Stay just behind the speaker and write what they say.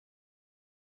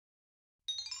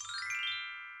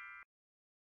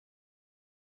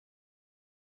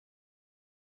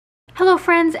Hello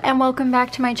friends and welcome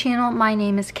back to my channel. My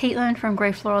name is Katelyn from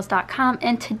Florals.com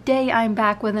and today I'm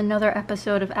back with another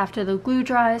episode of After the Glue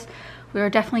Dries. We are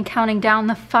definitely counting down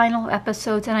the final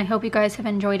episodes and I hope you guys have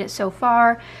enjoyed it so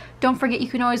far. Don't forget you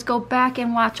can always go back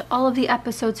and watch all of the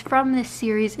episodes from this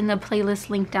series in the playlist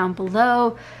link down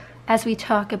below as we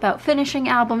talk about finishing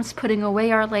albums, putting away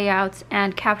our layouts,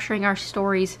 and capturing our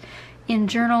stories in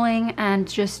journaling and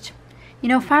just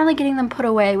finally getting them put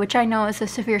away, which I know is a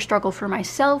severe struggle for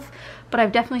myself, but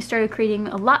I've definitely started creating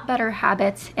a lot better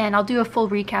habits, and I'll do a full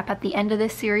recap at the end of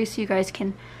this series so you guys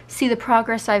can see the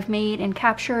progress I've made and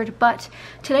captured. But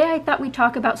today I thought we'd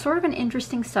talk about sort of an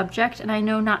interesting subject, and I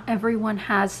know not everyone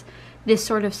has this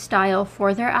sort of style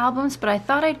for their albums, but I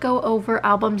thought I'd go over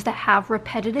albums that have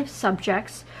repetitive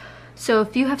subjects. So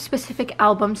if you have specific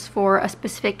albums for a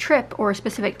specific trip or a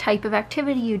specific type of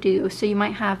activity you do, so you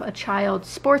might have a child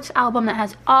sports album that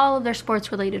has all of their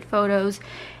sports related photos,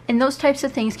 and those types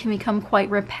of things can become quite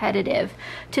repetitive.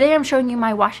 Today I'm showing you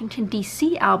my Washington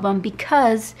DC album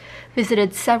because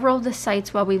visited several of the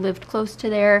sites while we lived close to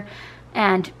there,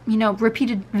 and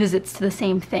repeated visits to the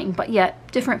same thing, but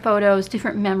yet different photos,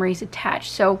 different memories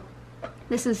attached. So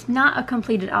this is not a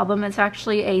completed album, it's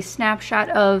actually a snapshot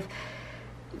of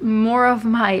more of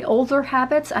my older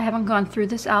habits. I haven't gone through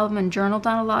this album and journaled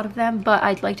on a lot of them, but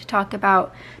I'd like to talk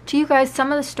about to you guys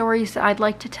some of the stories that I'd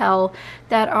like to tell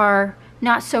that are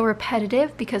not so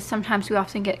repetitive, because sometimes we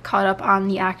often get caught up on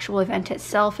the actual event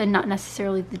itself and not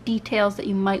necessarily the details that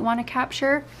you might want to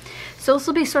capture. So this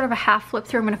will be sort of a half flip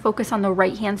through. I'm going to focus on the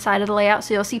right hand side of the layout,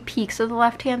 so you'll see peaks of the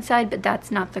left hand side, but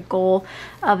that's not the goal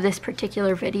of this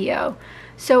particular video.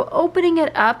 So opening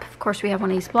it up, of course we have one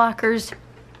of these blockers.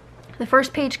 The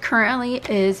first page currently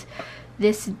is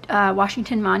this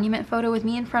Washington Monument photo with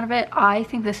me in front of it. I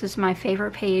think this is my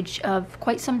favorite page of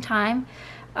quite some time.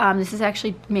 This is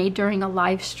actually made during a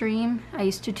live stream. I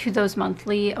used to do those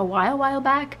monthly a while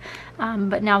back,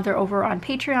 but now they're over on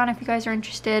Patreon if you guys are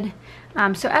interested.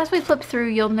 So as we flip through,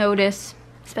 you'll notice,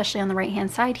 especially on the right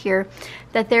hand side here,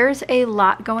 that there's a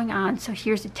lot going on. So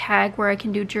here's a tag where I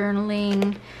can do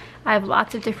journaling. I have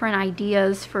lots of different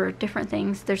ideas for different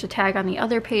things. There's a tag on the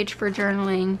other page for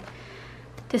journaling.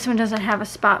 This one doesn't have a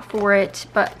spot for it,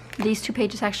 but these two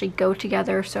pages actually go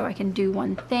together so I can do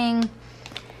one thing.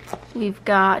 We've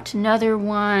got another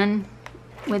one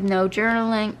with no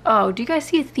journaling. Oh, do you guys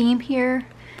see a theme here?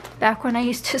 Back when I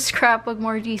used to scrapbook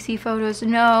more DC photos,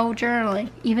 no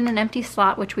journaling. Even an empty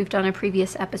slot, which we've done a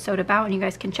previous episode about, and you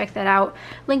guys can check that out.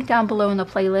 Link down below in the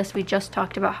playlist. We just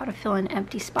talked about how to fill in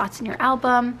empty spots in your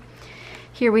album.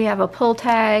 Here we have a pull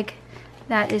tag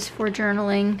that is for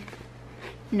journaling.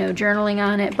 No journaling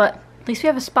on it, but at least we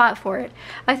have a spot for it.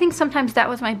 I think sometimes that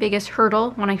was my biggest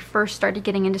hurdle when I first started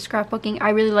getting into scrapbooking. I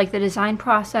really like the design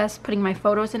process, putting my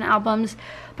photos in albums,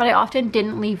 but I often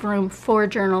didn't leave room for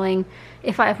journaling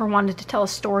if I ever wanted to tell a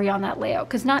story on that layout,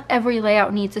 because not every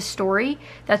layout needs a story.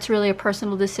 That's really a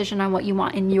personal decision on what you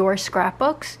want in your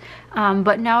scrapbooks.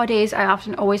 But nowadays I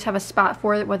often always have a spot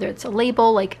for it, whether it's a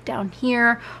label like down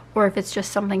here, or if it's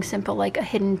just something simple like a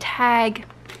hidden tag.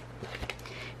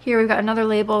 Here we've got another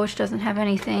label which doesn't have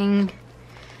anything.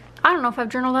 I don't know if I've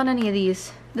journaled on any of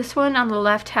these. This one on the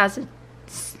left has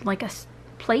like a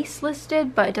place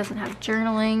listed, but it doesn't have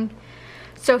journaling.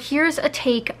 So here's a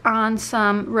take on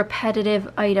some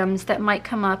repetitive items that might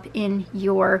come up in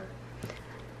your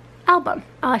album.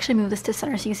 I'll actually move this to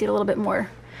center so you can see it a little bit more.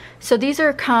 So these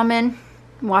are common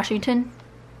Washington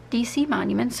DC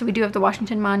monuments. So we do have the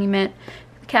Washington Monument,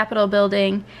 Capitol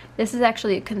building. This is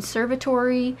actually a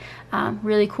conservatory.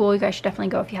 Really cool. You guys should definitely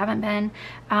go if you haven't been.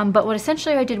 But what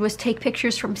essentially I did was take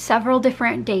pictures from several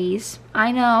different days.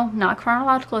 I know, not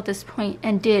chronological at this point,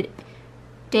 and did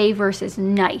day versus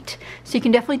night. So you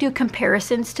can definitely do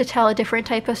comparisons to tell a different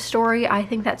type of story. I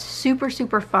think that's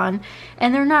super fun.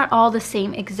 And they're not all the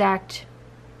same exact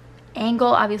angle.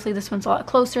 Obviously this one's a lot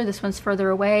closer, this one's further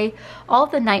away. All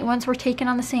of the night ones were taken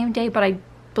on the same day, but I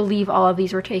believe all of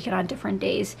these were taken on different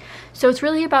days. So it's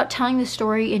really about telling the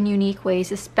story in unique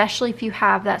ways, especially if you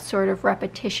have that sort of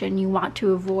repetition you want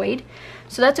to avoid.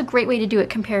 So that's a great way to do it,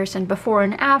 comparison before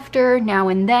and after, now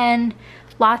and then.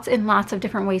 Lots and lots of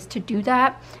different ways to do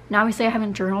that. And obviously I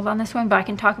haven't journaled on this one, but I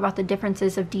can talk about the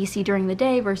differences of DC during the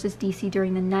day versus DC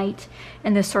during the night,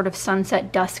 and this sort of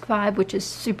sunset dusk vibe, which is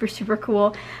super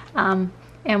cool.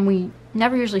 And we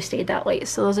never usually stayed that late,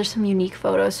 so those are some unique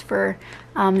photos for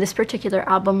this particular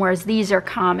album, whereas these are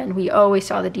common. We always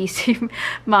saw the DC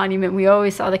monument, we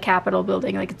always saw the Capitol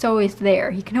building, like it's always there.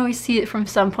 You can always see it from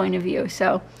some point of view,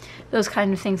 so those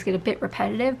kind of things get a bit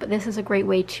repetitive, but this is a great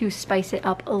way to spice it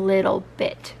up a little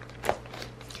bit.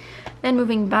 Then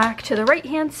moving back to the right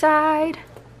hand side,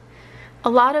 A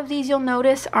lot of these you'll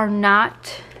notice are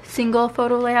not single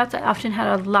photo layouts. I often had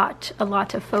a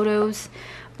lot of photos,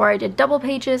 or I did double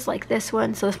pages like this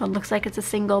one. So this one looks like it's a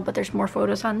single, but there's more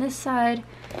photos on this side.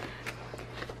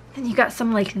 And you got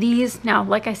some like these. Now,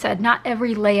 like I said, not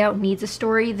every layout needs a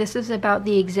story. This is about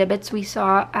the exhibits we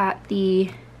saw at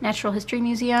the Natural History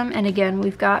Museum. And again,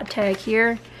 we've got a tag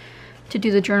here to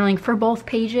do the journaling for both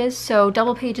pages. So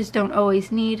double pages don't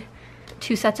always need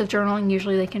 2 sets of journaling.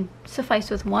 Usually they can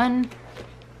suffice with one.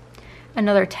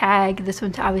 Another tag. This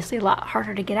one's obviously a lot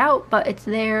harder to get out, but it's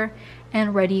there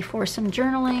and ready for some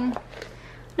journaling.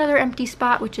 Another empty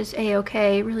spot, which is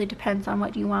a-okay. Really depends on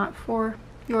what you want for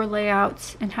your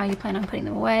layouts and how you plan on putting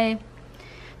them away.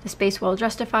 The space well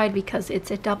justified because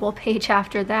it's a double page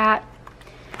after that.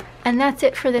 And that's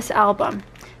it for this album.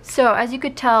 So as you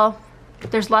could tell,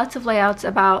 there's lots of layouts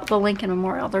about the Lincoln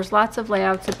Memorial. There's lots of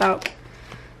layouts about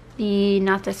the,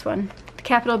 not this one, the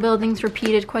Capitol buildings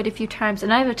repeated quite a few times,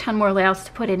 and I have a ton more layouts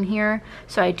to put in here,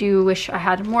 so I do wish I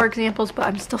had more examples, but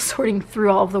I'm still sorting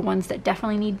through all of the ones that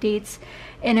definitely need dates.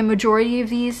 And a majority of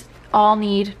these all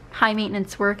need high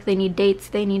maintenance work. They need dates,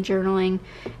 they need journaling,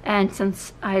 and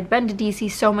since I had been to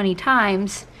DC so many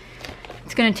times,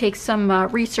 it's going to take some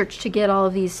research to get all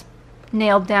of these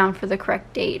nailed down for the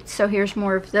correct date. So here's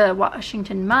more of the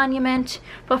Washington Monument,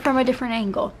 but from a different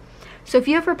angle. So if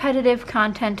you have repetitive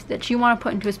content that you want to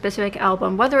put into a specific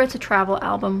album, whether it's a travel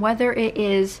album, whether it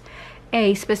is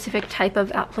a specific type of,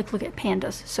 like look at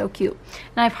pandas, so cute.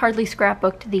 And I've hardly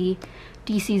scrapbooked the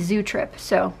DC zoo trip,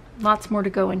 so lots more to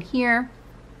go in here.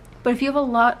 But if you have a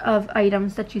lot of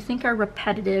items that you think are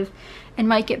repetitive and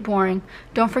might get boring,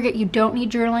 don't forget you don't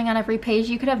need journaling on every page.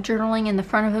 You could have journaling in the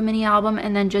front of a mini album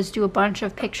and then just do a bunch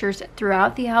of pictures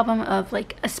throughout the album of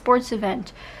like a sports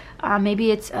event. Maybe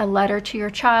it's a letter to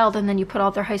your child and then you put all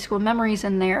their high school memories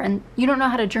in there, and you don't know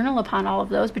how to journal upon all of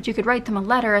those, but you could write them a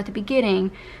letter at the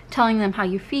beginning telling them how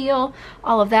you feel,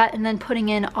 all of that, and then putting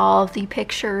in all of the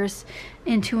pictures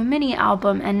into a mini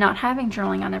album and not having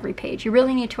journaling on every page. You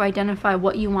really need to identify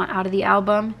what you want out of the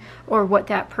album or what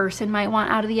that person might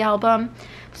want out of the album.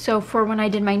 So for when I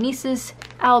did my niece's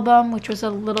album, which was a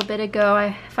little bit ago,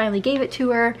 I finally gave it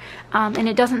to her, and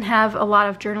it doesn't have a lot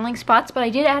of journaling spots, but I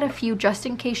did add a few just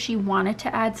in case she wanted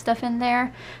to add stuff in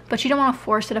there. But you don't want to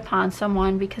force it upon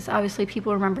someone because obviously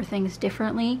people remember things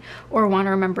differently or want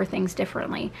to remember things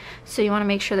differently. So you want to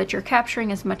make sure that you're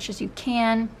capturing as much as you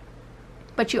can.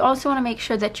 But you also want to make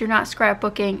sure that you're not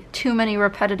scrapbooking too many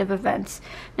repetitive events.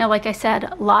 Now, like I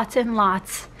said, lots and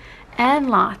lots and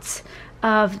lots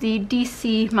of the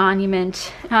DC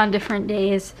monument on different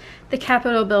days, the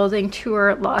Capitol building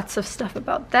tour, lots of stuff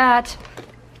about that.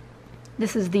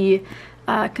 This is the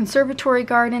conservatory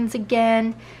gardens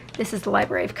again. This is the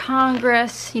Library of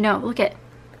Congress. You know, look at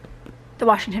the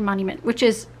Washington Monument, which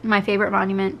is my favorite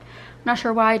monument. I'm not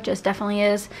sure why, it just definitely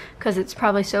is, because it's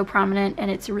probably so prominent and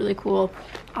it's a really cool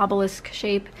obelisk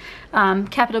shape.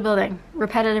 Capitol building,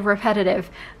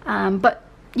 repetitive, but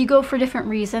you go for different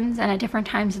reasons and at different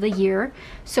times of the year.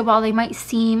 So while they might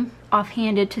seem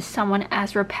offhanded to someone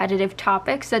as repetitive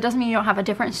topics, that doesn't mean you don't have a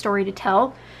different story to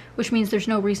tell, which means there's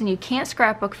no reason you can't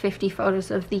scrapbook 50 photos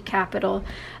of the Capitol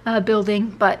building,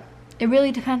 but it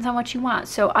really depends on what you want.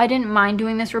 So I didn't mind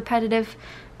doing this repetitive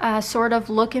sort of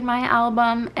look in my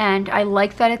album, and I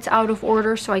like that it's out of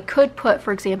order, so I could put,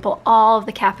 for example, all of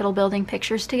the Capitol building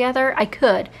pictures together. I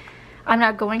could. I'm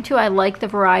not going to. I like the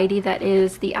variety that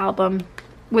is the album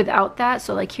without that.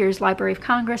 So like here's Library of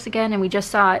Congress again, and we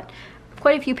just saw it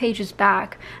quite a few pages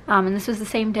back, and this was the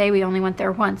same day. We only went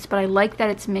there once, but I like that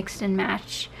it's mixed and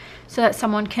matched so that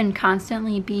someone can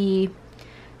constantly be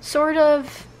sort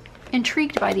of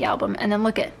intrigued by the album. And then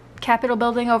look at Capitol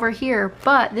building over here,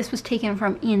 but this was taken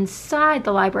from inside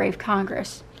the Library of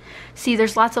Congress. See,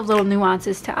 there's lots of little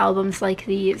nuances to albums like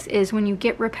these, is when you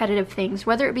get repetitive things,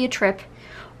 whether it be a trip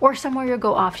or somewhere you'll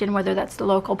go often, whether that's the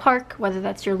local park, whether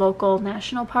that's your local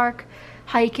national park,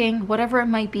 hiking, whatever it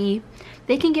might be,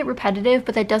 they can get repetitive,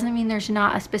 but that doesn't mean there's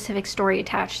not a specific story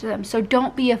attached to them. So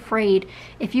don't be afraid.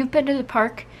 If you've been to the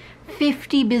park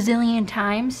 50 bazillion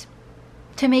times,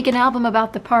 to make an album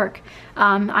about the park.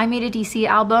 I made a DC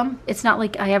album. It's not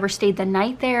like I ever stayed the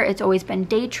night there. It's always been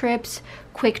day trips,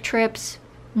 quick trips,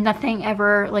 nothing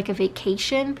ever like a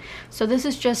vacation. So this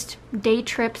is just day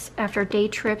trips after day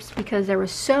trips because there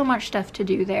was so much stuff to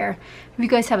do there. If you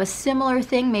guys have a similar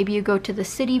thing, maybe you go to the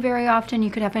city very often, you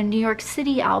could have a New York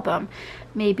City album.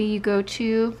 Maybe you go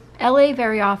to LA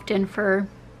very often for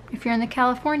if you're in the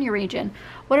California region.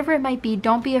 Whatever it might be,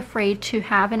 don't be afraid to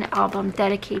have an album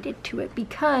dedicated to it,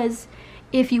 because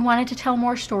if you wanted to tell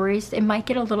more stories, it might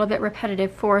get a little bit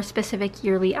repetitive for a specific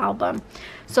yearly album.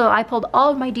 So I pulled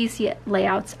all of my DC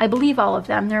layouts. I believe all of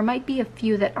them. There might be a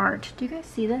few that aren't. Do you guys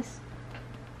see this?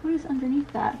 What is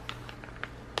underneath that?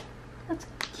 That's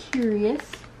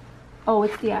curious. Oh,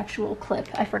 it's the actual clip.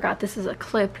 I forgot this is a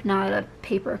clip, not a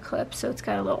paper clip, so it's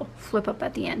got a little flip up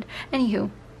at the end.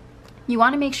 Anywho, you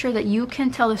want to make sure that you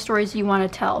can tell the stories you want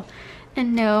to tell.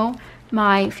 And no,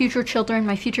 my future children,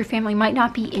 my future family might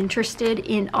not be interested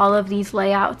in all of these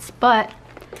layouts, but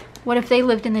what if they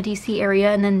lived in the DC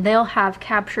area and then they'll have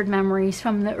captured memories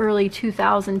from the early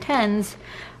 2010s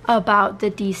about the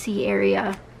DC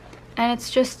area? And it's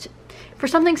just, for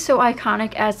something so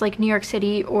iconic as like New York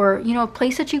City, or, you know, a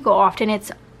place that you go often,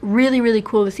 it's really, really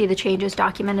cool to see the changes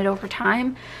documented over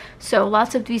time. So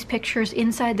lots of these pictures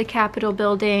inside the Capitol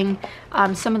building,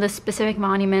 some of the specific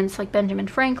monuments like Benjamin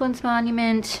Franklin's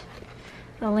monument,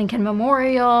 the Lincoln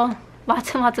Memorial,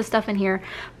 lots and lots of stuff in here.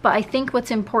 But I think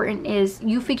what's important is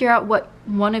you figure out what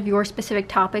one of your specific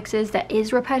topics is that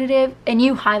is repetitive, and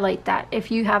you highlight that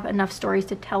if you have enough stories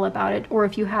to tell about it, or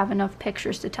if you have enough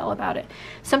pictures to tell about it.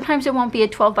 Sometimes it won't be a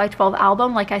 12 by 12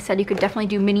 album. Like I said, you could definitely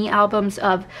do mini albums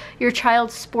of your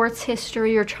child's sports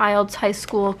history, your child's high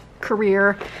school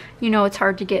career. You know, it's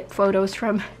hard to get photos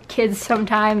from kids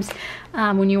sometimes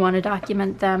when you want to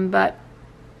document them, but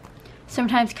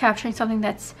sometimes capturing something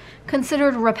that's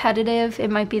considered repetitive, it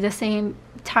might be the same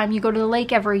time you go to the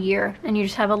lake every year and you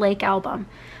just have a lake album.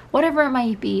 Whatever it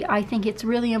might be, I think it's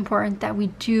really important that we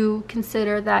do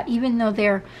consider that even though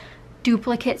they're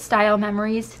duplicate style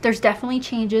memories, there's definitely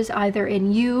changes either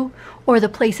in you or the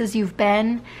places you've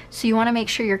been. So you want to make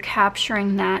sure you're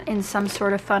capturing that in some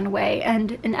sort of fun way.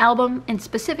 And an album in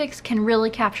specifics can really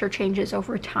capture changes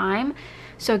over time.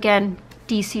 So again,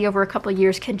 DC over a couple of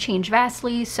years can change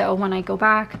vastly, so when I go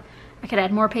back I could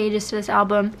add more pages to this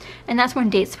album, and that's when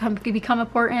dates become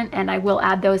important, and I will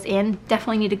add those in.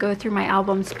 Definitely need to go through my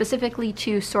album specifically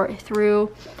to sort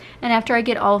through, and after I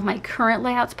get all of my current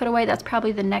layouts put away, that's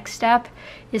probably the next step,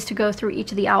 is to go through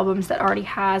each of the albums that already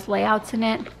has layouts in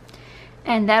it.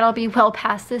 And that'll be well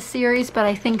past this series, but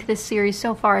I think this series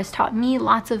so far has taught me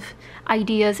lots of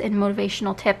ideas and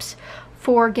motivational tips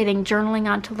for getting journaling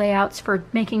onto layouts, for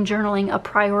making journaling a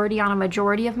priority on a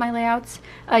majority of my layouts.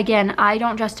 Again, I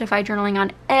don't justify journaling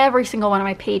on every single one of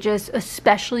my pages,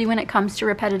 especially when it comes to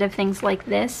repetitive things like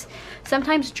this.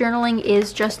 Sometimes journaling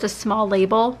is just a small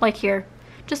label, like here,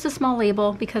 just a small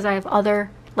label because I have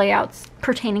other layouts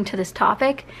pertaining to this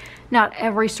topic. Not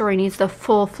every story needs the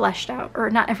full fleshed out, or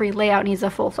not every layout needs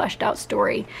a full fleshed out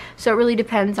story. So it really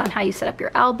depends on how you set up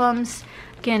your albums.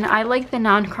 Again, I like the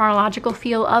non-chronological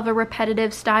feel of a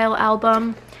repetitive style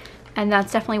album, and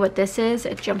that's definitely what this is.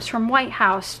 It jumps from White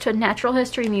House to Natural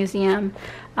History Museum.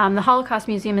 The Holocaust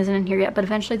Museum isn't in here yet, but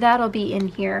eventually that'll be in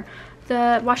here.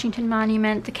 The Washington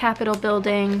Monument, the Capitol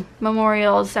Building,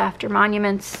 memorials after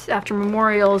monuments, after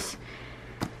memorials,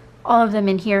 all of them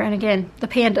in here. And again, the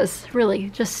pandas,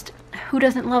 really, just who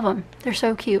doesn't love them? They're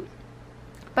so cute.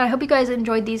 But I hope you guys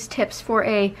enjoyed these tips for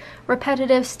a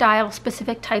repetitive style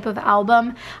specific type of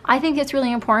album. I think it's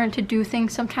really important to do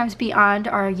things sometimes beyond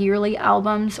our yearly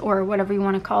albums, or whatever you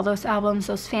want to call those albums,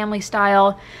 those family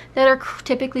style that are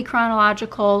typically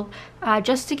chronological,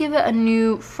 just to give it a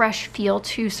new fresh feel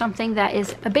to something that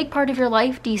is a big part of your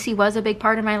life. DC was a big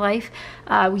part of my life.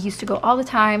 We used to go all the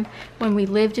time when we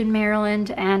lived in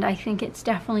Maryland, and I think it's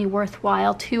definitely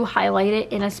worthwhile to highlight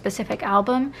it in a specific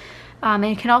album. And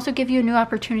it can also give you a new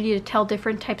opportunity to tell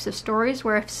different types of stories,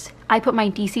 where if I put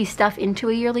my DC stuff into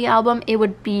a yearly album, it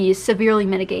would be severely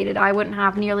mitigated. I wouldn't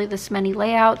have nearly this many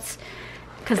layouts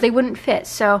because they wouldn't fit.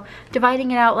 So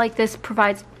dividing it out like this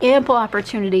provides ample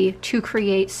opportunity to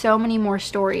create so many more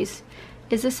stories.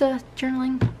 Is this a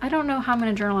journaling? I don't know how I'm going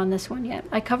to journal on this one yet.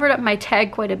 I covered up my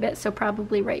tag quite a bit, so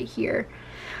probably right here.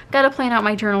 Gotta plan out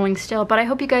my journaling still, but I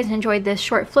hope you guys enjoyed this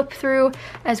short flip through,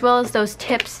 as well as those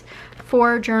tips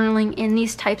for journaling in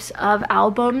these types of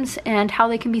albums and how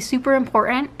they can be super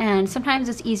important. And sometimes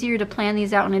it's easier to plan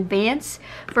these out in advance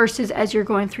versus as you're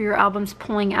going through your albums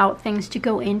pulling out things to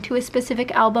go into a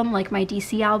specific album, like my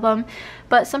DC album.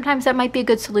 But sometimes that might be a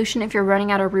good solution if you're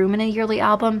running out of room in a yearly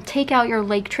album. Take out your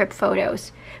lake trip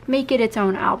photos. Make it its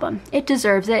own album. It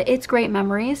deserves it. It's great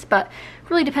memories, but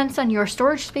really depends on your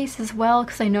storage space as well,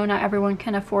 because I know not everyone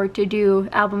can afford to do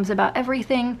albums about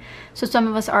everything. So some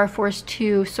of us are forced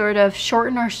to sort of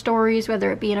shorten our stories,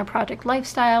 whether it be in a project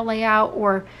lifestyle layout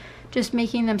or just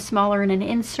making them smaller in an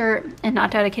insert and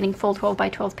not dedicating full 12 by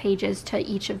 12 pages to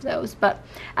each of those. But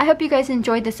I hope you guys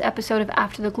enjoyed this episode of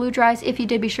After the Glue Dries. If you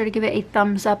did, be sure to give it a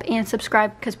thumbs up and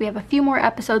subscribe because we have a few more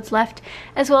episodes left,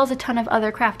 as well as a ton of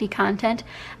other crafty content.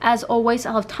 As always,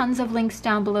 I'll have tons of links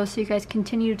down below so you guys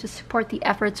continue to support the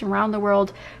efforts around the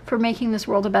world for making this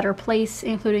world a better place,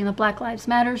 including the Black Lives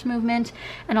Matters movement.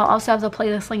 And I'll also have the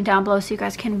playlist link down below so you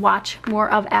guys can watch more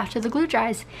of After the Glue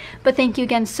Dries. But thank you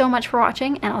again so much for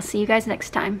watching, and I'll see you guys next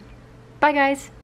time. Bye guys!